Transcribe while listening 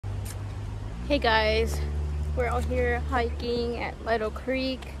Hey guys, we're out here hiking at Little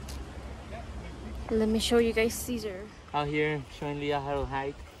Creek. Let me show you guys Caesar. Out here showing Leah how to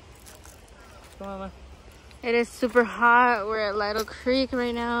hike. Come on, Mama. It is super hot. We're at Little Creek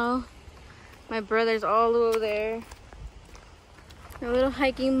right now. My brother's all over there. In a little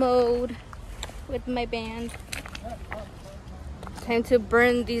hiking mode with my band. Time to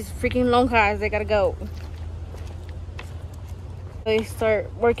burn these freaking lonjas. They gotta go. I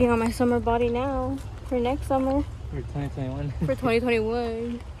start working on my summer body now for next summer. For 2021. For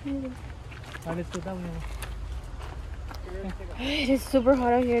 2021. It is super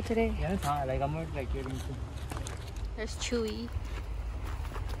hot out here today. Yeah, it's hot. Like I'm like getting to. There's Chewy.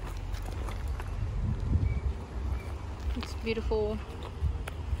 It's beautiful.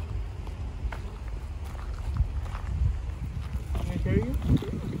 Can I carry you?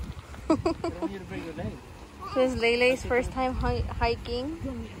 I don't need to break your leg. This is Lele's first time hiking.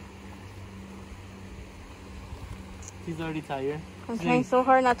 She's already tired. I'm trying so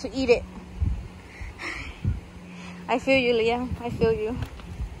hard not to eat it. I feel you, Leah. I feel you.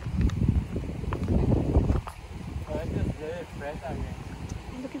 Oh, it's just really fresh out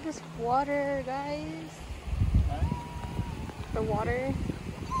here. Look at this water, guys. The water.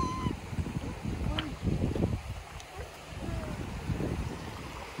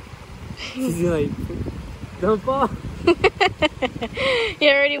 She's like, don't fall. He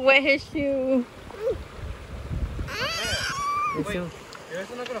already wet his shoe. Wait, you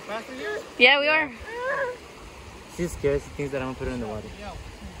guys are not gonna fast here? Yeah, we are. She's scared. She thinks that I'm gonna put her in the water.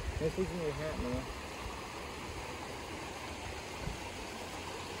 Let's take your hat, Mama.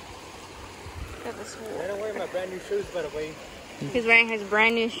 Look at this I don't wear my brand new shoes, by the way. He's wearing his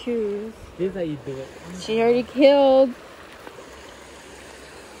brand new shoes. This is how you do it. She already killed.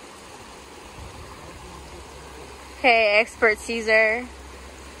 Okay, expert Caesar.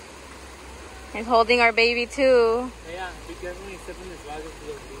 He's holding our baby too. Yeah, be careful when you step in this water to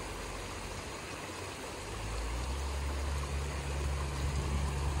those feet.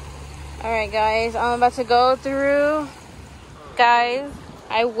 Alright guys, I'm about to go through. Guys,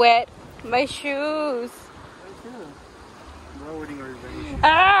 I wet my shoes.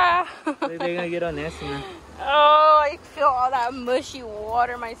 Ah! They're gonna get all nasty now. Oh, I feel all that mushy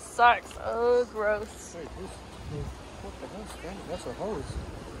water in my socks. Oh, gross. What the hell? That's a hose.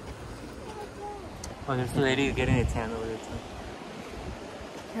 Oh, there's a lady getting a tan over there too.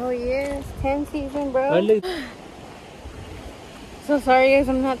 Hell yes, 10 season, bro. Oh, look. So sorry guys,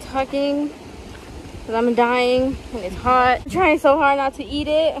 I'm not talking because I'm dying and it's hot. I'm trying so hard not to eat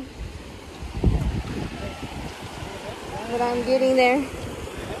it, but I'm getting there.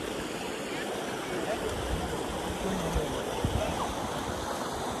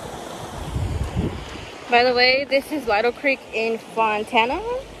 By the way, this is Little Creek in Fontana.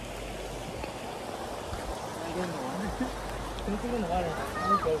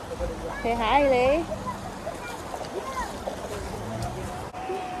 Say hi, Lay.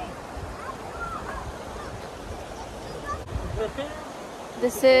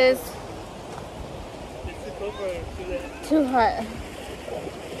 This is too hot.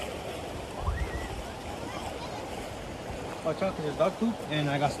 Watch out, there's dog poop, and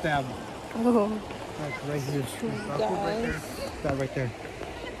I got stabbed. Oh, Like right here. Dog poop right there. Stab right there.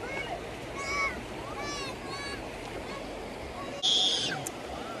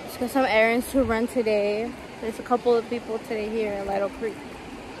 just got some errands to run today. There's a couple of people today here at Little Creek.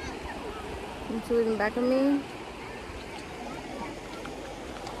 And two of them back of me.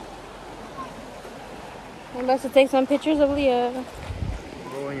 I'm about to take some pictures of Leah.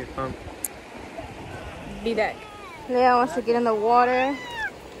 Go on your thumb. Be back. Leah wants to get in the water.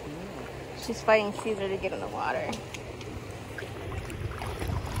 She's fighting Caesar to get in the water.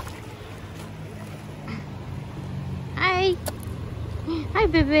 Hi. Hi,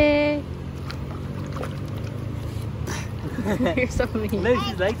 baby. You're so mean. No,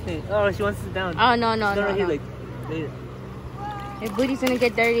 she likes it. Oh, she wants to sit down. Oh, no, no, no, Right no. here, like, Your booty's gonna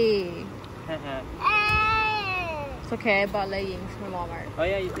get dirty. It's okay, I bought leggings from Walmart. Oh,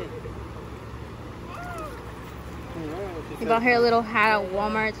 yeah, you did. I got her a little hat at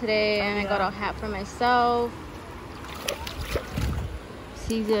Walmart today, and I got a hat for myself.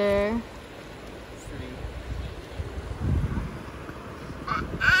 Caesar.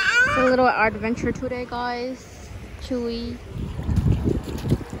 It's a little adventure today, guys. Chewy.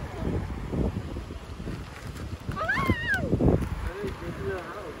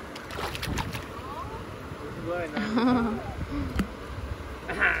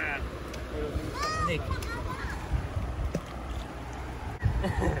 Nick.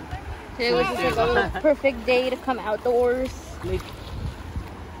 Today was just like a little perfect day to come outdoors. Nick.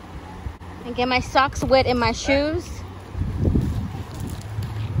 And get my socks wet in my shoes.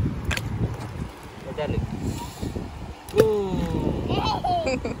 Boom.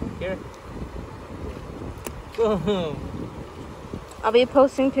 Here. Boom. I'll be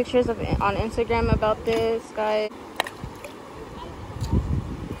posting pictures of it on Instagram about this, guys.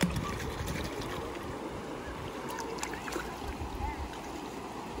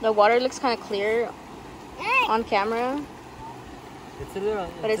 The water looks kind of clear on camera, It's a little.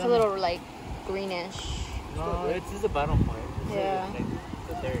 but it's a little like greenish. No, it's just the bottom part. It's Yeah. like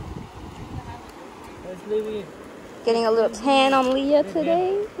the dirt. Let's leave it. Getting a little tan on Leah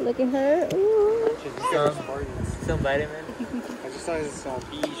today. Look at her. Ooh. Some vitamin. Exercise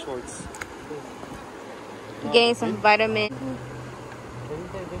PE shorts. Getting some vitamin.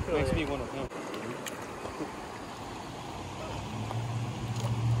 Next to be one of them.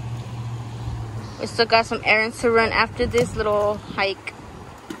 We still got some errands to run after this little hike.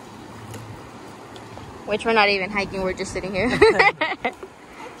 Which we're not even hiking, we're just sitting here.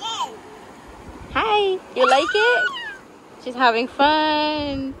 Hi, you like it? She's having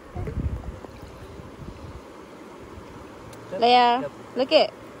fun. Leia, look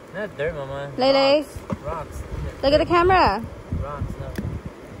it. Not dirt, mama. Lele, Rocks. look at the camera. Rocks, no.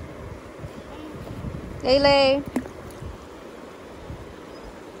 Lele.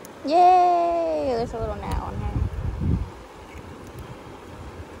 Yay! There's a little gnat on her.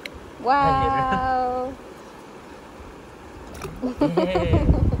 Wow. Yeah.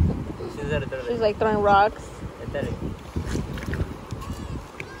 She's like throwing rocks.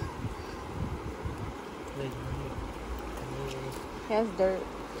 She has dirt.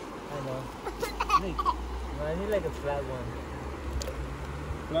 I know. Look. No, I need like a flat one.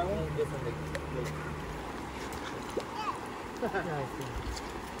 Flat one? This one,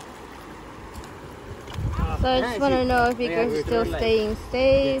 So I just want to know if you guys are still staying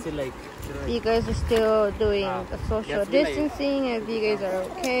safe. If you guys are still doing the social distancing. If you guys are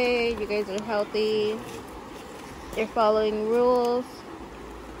okay. You guys are healthy. You're following rules.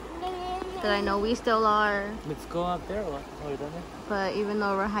 That I know we still are. Let's go out there. Or what? Oh, you done it? But even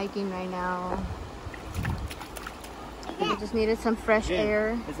though we're hiking right now, we just needed some fresh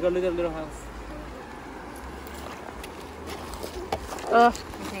air. Let's go look at the little house. Ugh,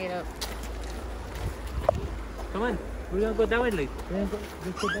 I hate it up. Come on. We're gonna go that way, like. Let's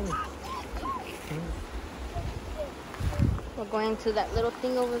go that way. We're going to that little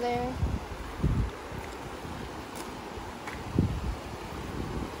thing over there.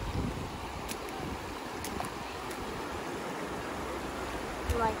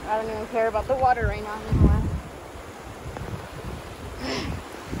 Like, I don't even care about the water right now anymore.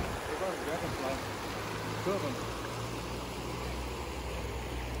 Two of them.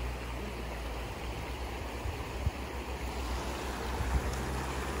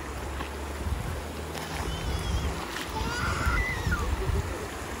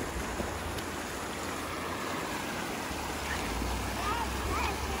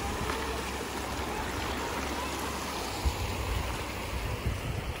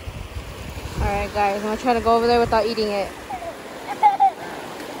 Alright guys, I'm gonna try to go over there without eating it.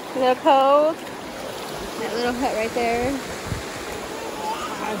 Little cove. That little hut right there.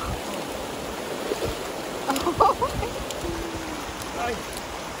 Oh.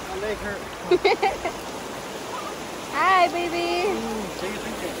 My leg hurt. Hi baby. Take a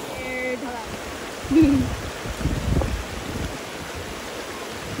picture. Weird.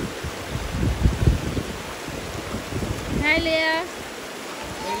 Hi Leah.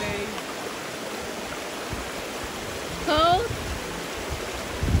 Cold?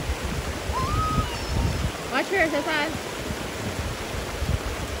 Watch her, so fast.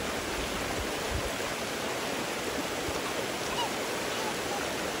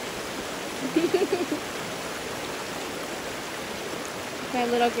 My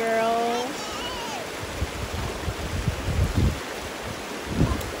little girl.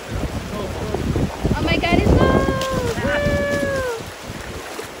 Oh my god, it's cold!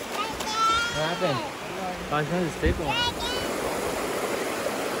 What happened? Oh, I found the stick one.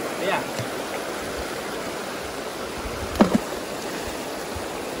 Yeah.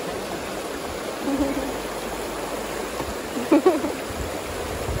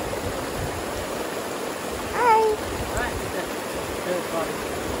 Hi.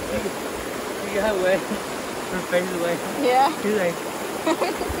 You got away. Her face is away. Yeah. She's like.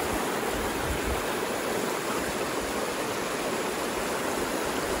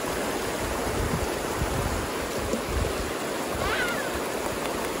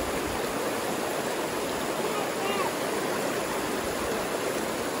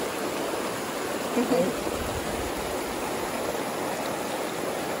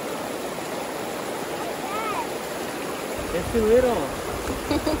 It's too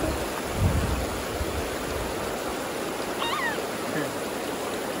little.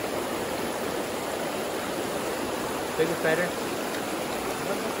 Biggest better?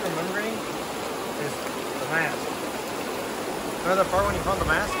 What's remembering is the mask. Remember the part when you found the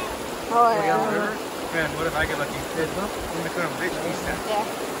mask? Oh, When you got the yeah. river? Man, what if I get lucky? I'm gonna come big piece now.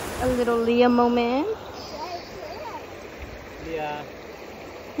 Yeah. A little Leah moment. Yeah.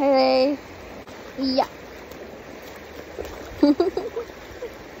 Hey. Yeah.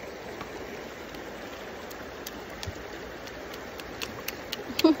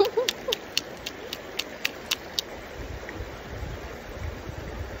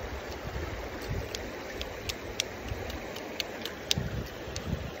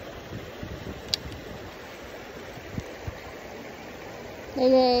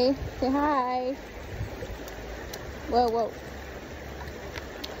 Hey, say hi. Whoa, whoa.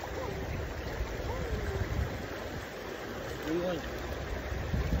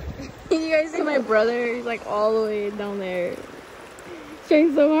 You guys see my brother? He's like all the way down there.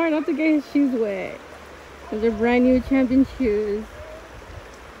 Trying so hard not to get his shoes wet. Those are brand new champion shoes.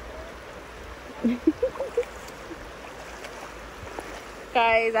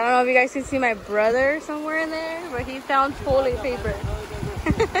 Guys, I don't know if you guys can see my brother somewhere in there, but he found toilet paper.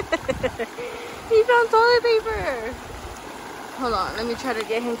 He found toilet paper. Hold on, let me try to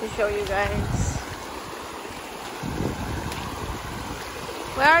get him to show you guys.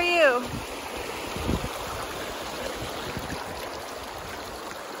 Where are you?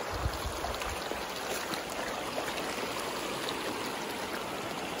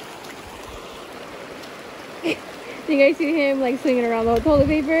 You guys see him like swinging around the toilet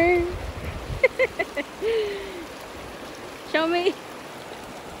paper? Show me.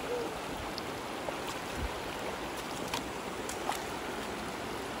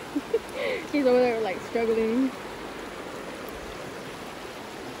 He's over there like struggling.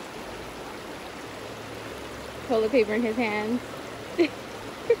 Toilet paper in his hands.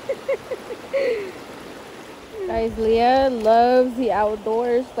 Guys, Leah loves the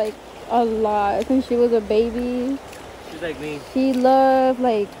outdoors like a lot. Since she was a baby, She's like me. she loved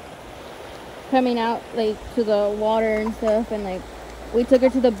like coming out like to the water and stuff, and like we took her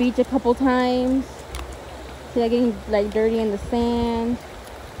to the beach a couple times. She's like getting like dirty in the sand.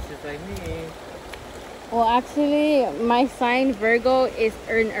 She's like me. Well, actually, my sign Virgo is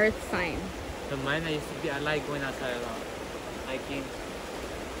an earth sign. The mine I used to be, I like going outside a lot. Hiking,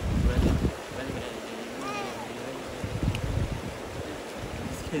 running.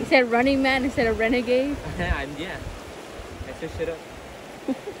 You said running man instead of renegade? Yeah, I switched it up.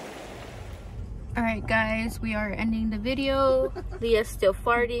 Alright guys, we are ending the video. Leah's still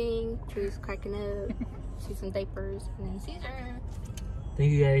farting. She's cracking up. She's in diapers. And then Caesar.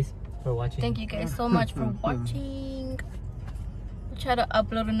 Thank you guys for watching. Thank you guys so much for watching. I'll try to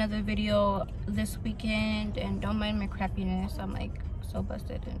upload another video this weekend. And don't mind my crappiness. I'm like so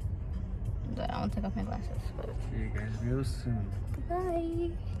busted. And I want to take off my glasses. But See you guys real soon. bye.